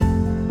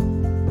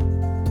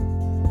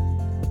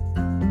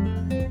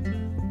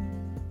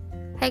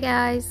Hey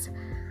guys,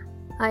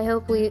 I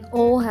hope we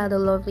all had a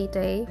lovely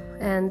day,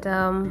 and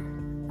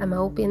I'm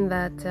hoping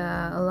that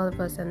a lot of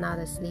us are not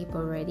asleep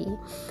already.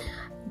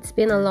 It's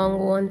been a long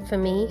one for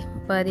me,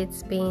 but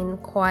it's been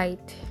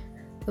quite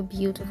a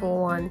beautiful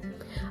one.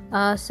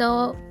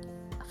 So,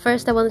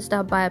 first, I want to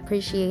start by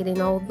appreciating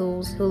all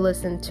those who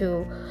listened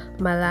to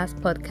my last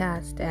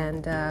podcast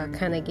and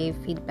kind of gave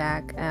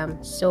feedback.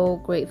 I'm so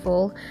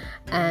grateful,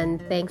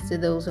 and thanks to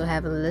those who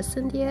haven't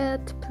listened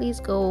yet. Please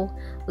go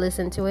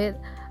listen to it.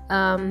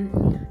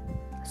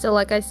 So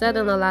like I said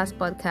in the last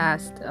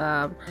podcast,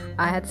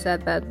 I had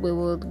said that we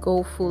would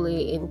go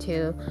fully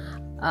into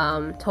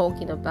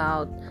talking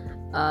about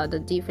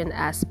the different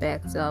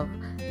aspects of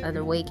an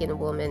awakened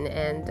woman.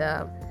 And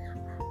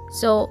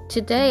so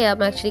today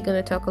I'm actually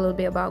going to talk a little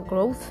bit about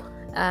growth.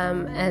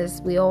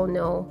 As we all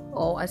know,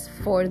 or as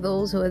for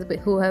those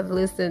who have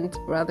listened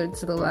rather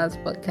to the last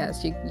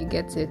podcast, you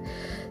get to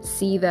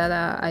see that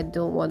I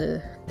don't want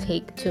to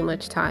take too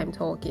much time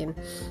talking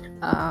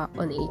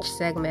on each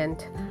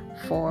segment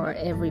for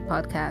every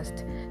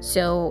podcast.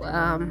 So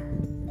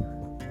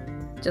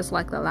just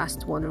like the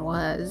last one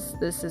was,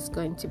 this is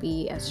going to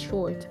be as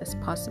short as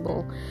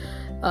possible.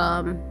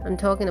 I'm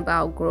talking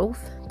about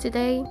growth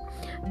today,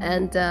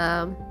 and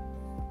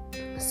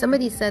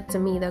somebody said to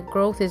me that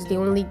growth is the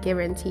only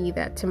guarantee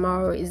that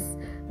tomorrow is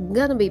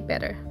gonna be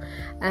better.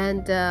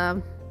 And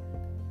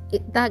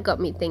that got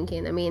me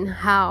thinking. I mean,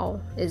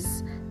 how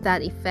is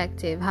that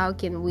effective? How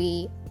can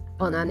we,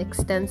 on an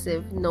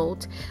extensive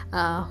note,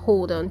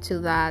 hold on to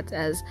that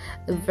as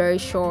a very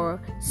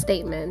sure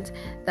statement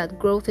that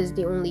growth is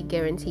the only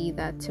guarantee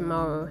that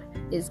tomorrow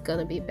is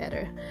gonna be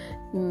better?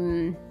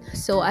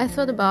 So I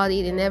thought about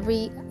it in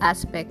every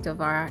aspect of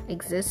our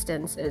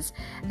existence as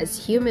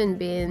human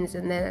beings,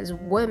 and then as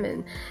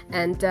women,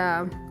 and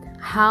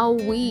how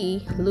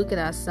we look at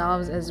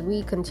ourselves as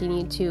we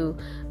continue to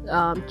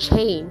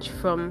change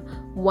from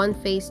one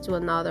phase to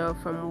another,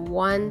 from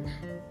one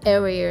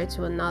area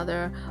to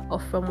another, or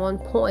from one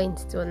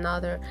point to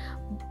another.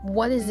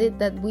 What is it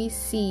that we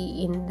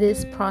see in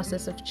this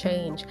process of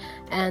change?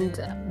 And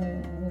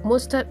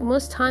most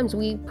times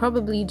we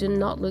probably do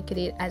not look at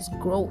it as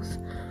growth.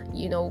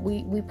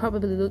 We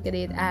probably look at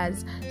it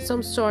as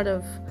some sort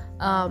of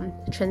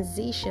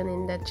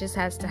transition that just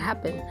has to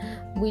happen,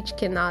 which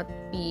cannot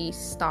be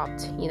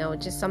stopped.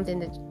 Just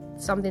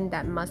something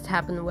that must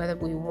happen whether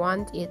we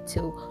want it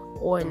to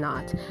or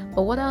not.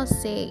 But what I'll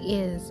say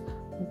is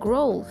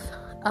growth,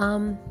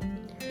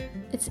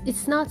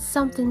 it's not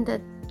something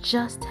that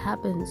just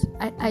happens.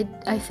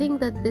 I think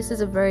that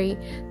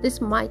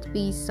this might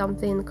be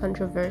something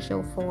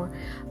controversial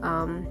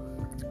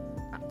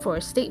for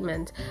a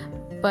statement,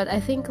 but I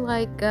think,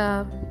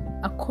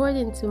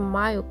 according to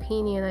my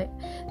opinion,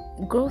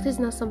 growth is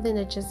not something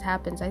that just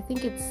happens. I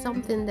think it's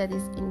something that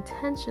is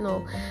intentional.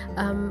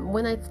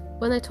 When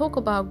I talk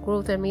about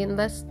growth, I mean,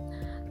 let's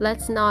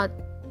not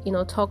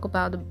talk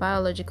about the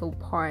biological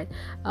part,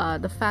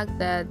 the fact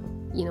that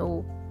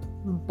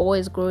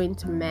boys grow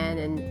into men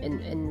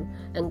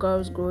and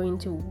girls grow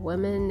into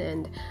women,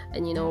 and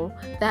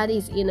that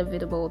is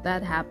inevitable.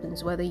 That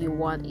happens whether you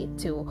want it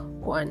to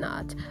or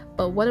not.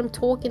 But what I'm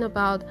talking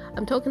about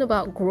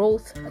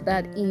growth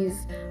that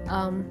is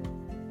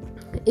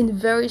in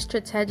very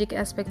strategic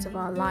aspects of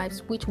our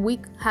lives, which we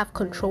have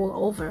control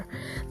over,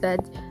 that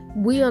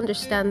we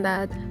understand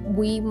that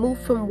we move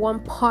from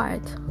one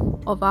part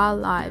of our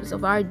lives,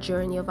 of our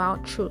journey, of our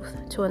truth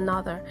to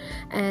another.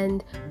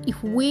 And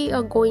if we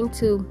are going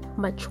to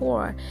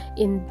mature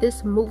in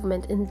this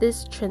movement, in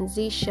this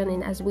transition,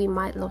 and as we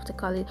might love to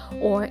call it,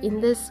 or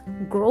in this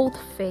growth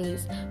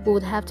phase, we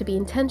would have to be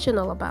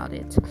intentional about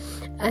it.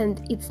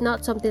 And it's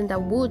not something that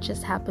will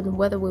just happen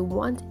whether we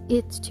want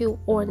it to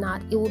or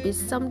not. It will be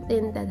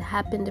something that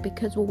happened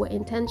because we were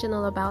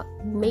intentional about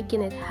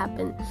making it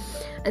happen.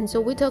 And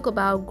so we talk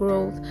about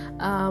growth,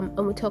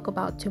 and we talk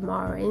about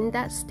tomorrow. In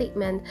that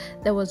statement,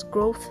 there was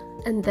growth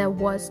and there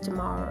was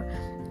tomorrow.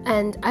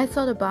 And I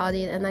thought about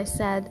it and I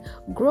said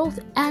growth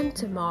and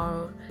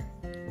tomorrow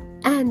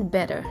and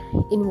better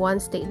in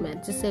one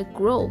statement, to say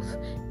growth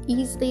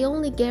is the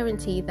only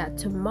guarantee that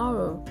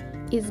tomorrow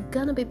is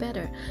gonna be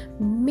better.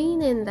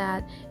 Meaning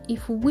that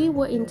if we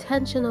were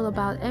intentional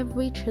about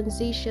every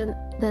transition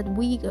that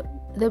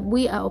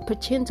we are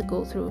opportune to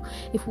go through,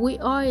 if we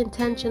are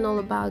intentional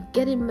about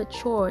getting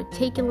mature,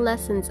 taking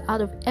lessons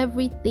out of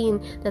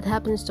everything that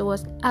happens to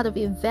us, out of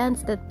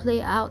events that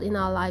play out in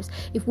our lives,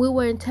 if we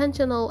were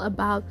intentional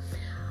about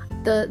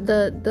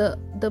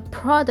the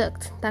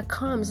product that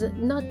comes,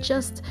 not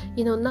just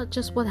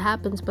what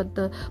happens, but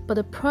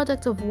the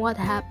product of what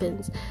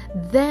happens,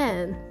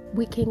 then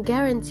we can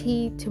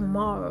guarantee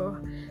tomorrow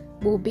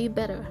will be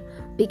better,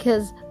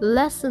 because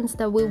lessons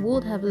that we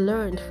would have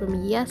learned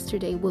from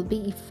yesterday will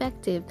be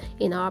effective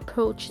in our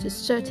approach to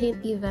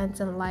certain events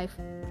in life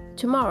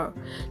tomorrow.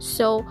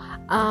 So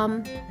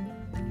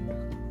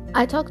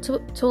I talk to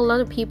a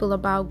lot of people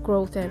about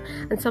growth,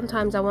 and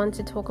sometimes I want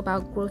to talk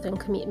about growth and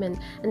commitment,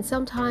 and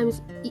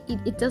sometimes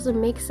it doesn't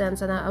make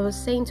sense. And I was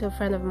saying to a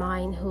friend of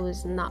mine who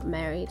is not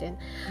married, and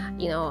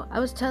I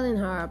was telling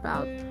her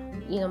about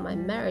my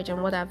marriage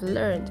and what I've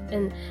learned.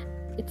 And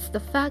it's the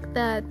fact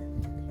that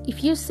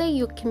if you say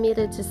you're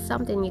committed to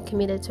something, you're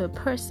committed to a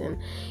person,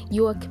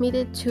 you are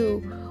committed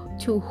to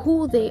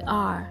who they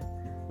are,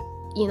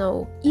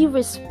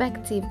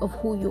 irrespective of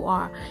who you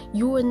are.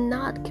 You are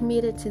not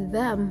committed to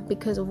them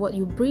because of what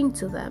you bring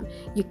to them.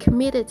 You're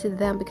committed to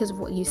them because of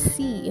what you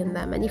see in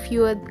them. And if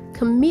you are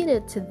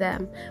committed to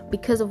them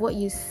because of what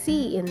you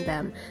see in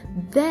them,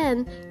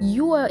 then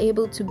you are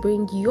able to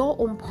bring your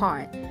own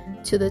part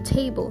to the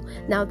table.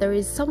 Now, there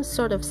is some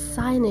sort of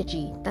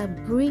synergy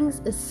that brings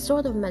a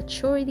sort of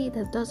maturity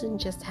that doesn't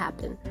just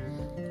happen.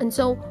 And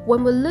so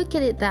when we look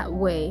at it that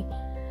way,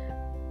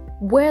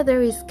 where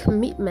there is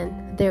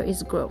commitment, there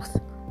is growth.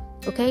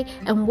 Okay?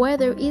 And where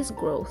there is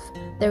growth,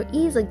 there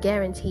is a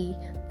guarantee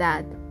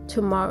that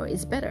tomorrow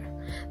is better.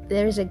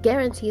 There is a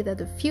guarantee that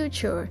the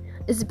future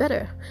is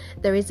better.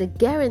 There is a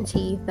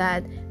guarantee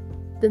that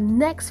the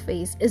next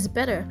phase is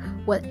better.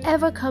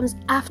 Whatever comes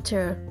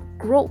after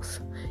growth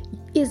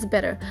is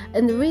better.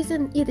 And the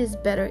reason it is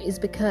better is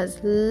because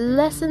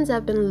lessons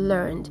have been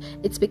learned.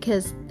 It's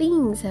because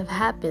things have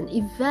happened,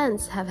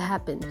 events have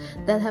happened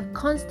that have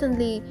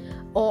constantly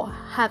or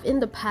have in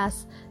the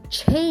past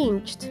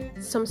changed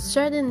some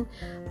certain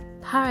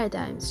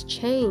paradigms,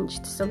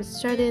 changed some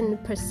certain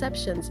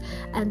perceptions,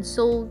 and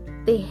so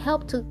they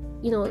help to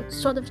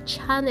sort of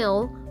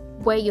channel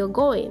where you're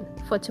going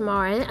for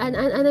tomorrow.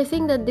 And I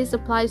think that this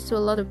applies to a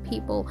lot of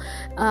people,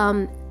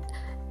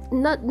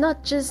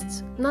 not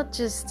just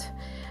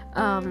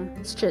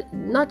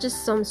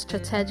some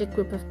strategic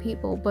group of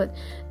people, but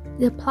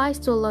it applies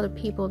to a lot of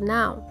people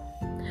now.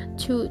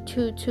 To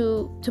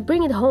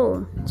bring it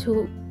home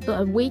to the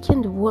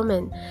awakened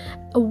woman,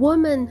 a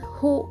woman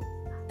who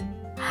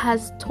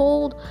has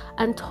told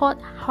and taught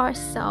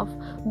herself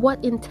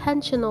what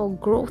intentional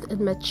growth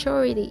and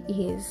maturity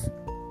is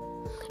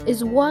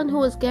one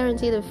who is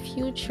guaranteed a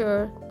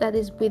future that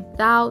is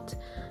without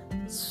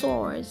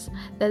sores,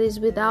 that is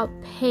without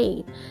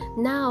pain.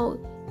 Now,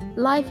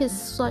 life is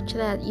such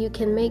that you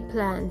can make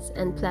plans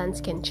and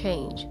plans can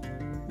change.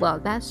 Well,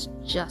 that's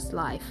just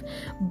life.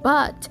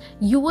 But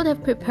you would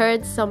have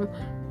prepared some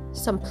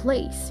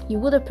place. You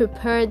would have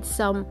prepared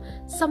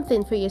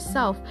something for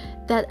yourself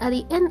that at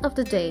the end of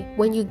the day,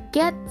 when you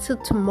get to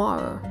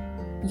tomorrow,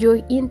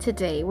 you're in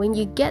today. When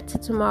you get to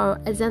tomorrow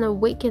as an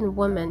awakened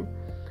woman,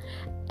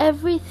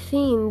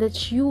 everything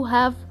that you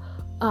have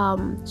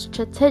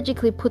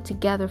strategically put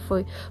together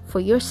for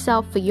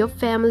yourself, for your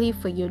family,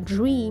 for your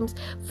dreams,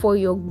 for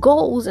your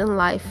goals in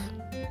life,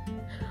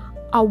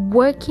 are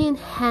working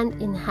hand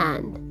in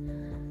hand.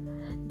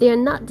 They are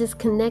not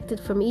disconnected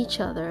from each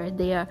other.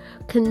 They are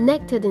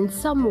connected in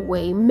some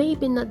way,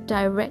 maybe not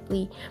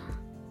directly.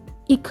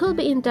 It could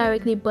be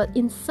indirectly, but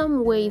in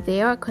some way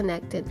they are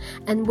connected.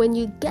 And when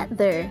you get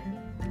there,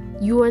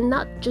 you are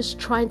not just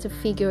trying to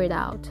figure it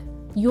out.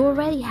 You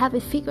already have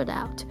it figured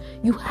out.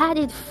 You had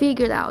it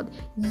figured out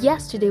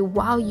yesterday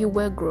while you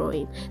were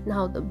growing.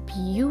 Now, the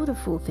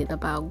beautiful thing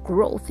about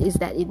growth is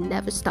that it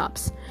never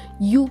stops.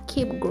 You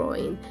keep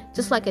growing.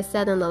 Just like I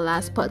said in the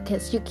last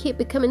podcast, you keep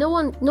becoming. No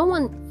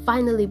one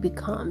finally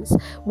becomes.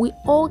 We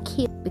all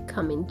keep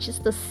becoming.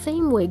 Just the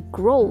same way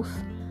growth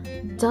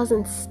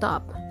doesn't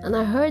stop. And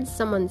I heard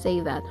someone say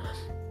that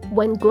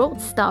when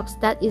growth stops,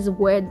 that is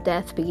where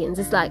death begins.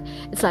 It's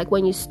like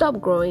when you stop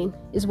growing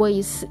is where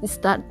you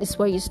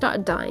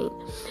start dying.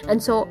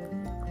 And so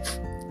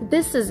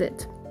this is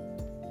it.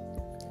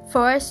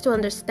 For us to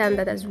understand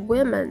that as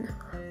women,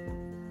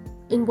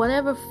 in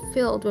whatever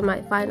field we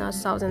might find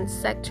ourselves, in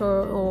sector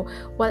or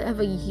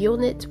whatever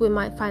unit we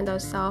might find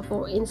ourselves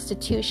or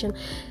institution,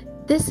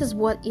 this is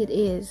what it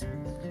is,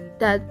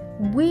 that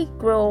we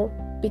grow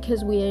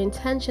because we are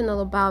intentional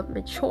about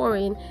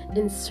maturing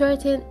in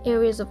certain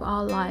areas of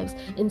our lives,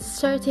 in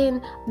certain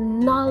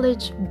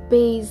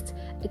knowledge-based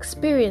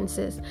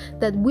experiences,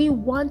 that we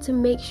want to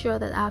make sure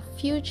that our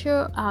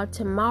future, our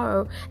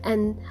tomorrow,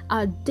 and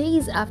our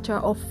days after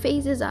or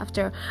phases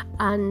after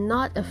are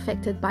not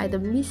affected by the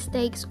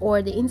mistakes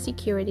or the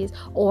insecurities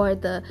or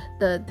the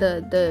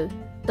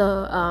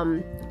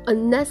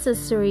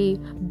unnecessary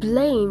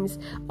blames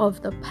of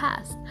the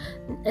past.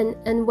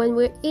 And when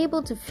we're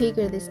able to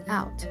figure this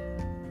out,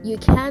 you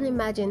can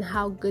imagine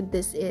how good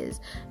this is,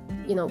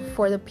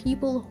 for the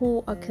people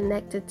who are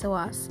connected to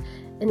us.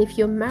 And if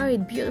you're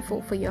married,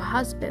 beautiful, for your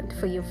husband,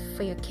 for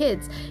your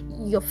kids,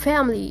 your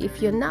family.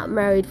 If you're not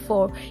married,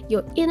 for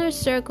your inner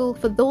circle,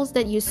 for those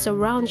that you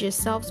surround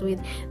yourselves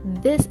with.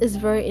 This is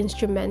very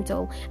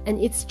instrumental and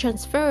it's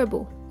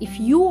transferable. If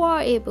you are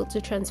able to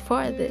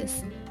transfer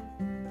this,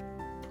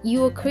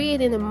 you are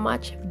creating a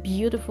much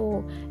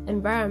beautiful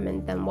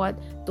environment than what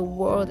the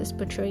world is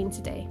portraying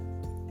today.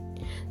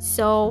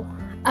 So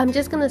I'm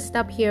just gonna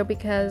stop here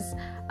because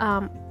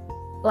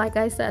like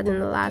I said in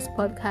the last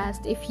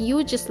podcast, if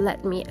you just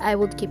let me, I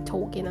would keep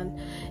talking. And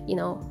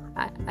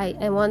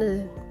I want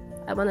to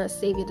I want to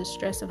save you the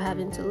stress of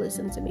having to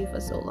listen to me for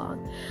so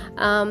long.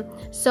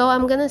 So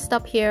I'm gonna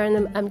stop here,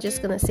 and I'm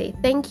just gonna say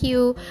thank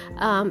you.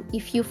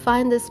 If you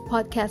find this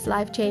podcast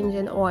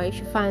life-changing, or if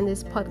you find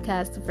this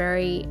podcast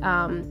very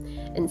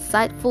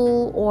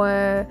insightful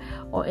or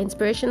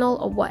inspirational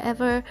or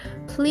whatever,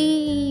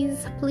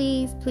 please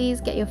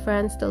get your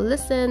friends to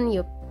listen,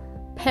 your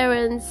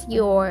parents,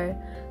 your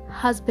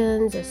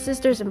husbands, your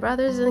sisters and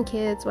brothers and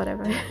kids,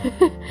 whatever.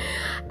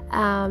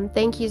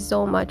 Thank you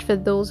so much for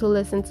those who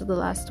listened to the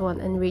last one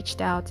and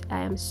reached out. I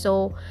am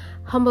so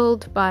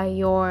humbled by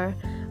your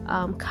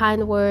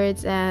kind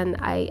words, and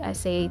I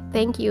say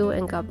thank you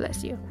and God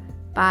bless you.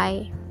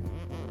 Bye.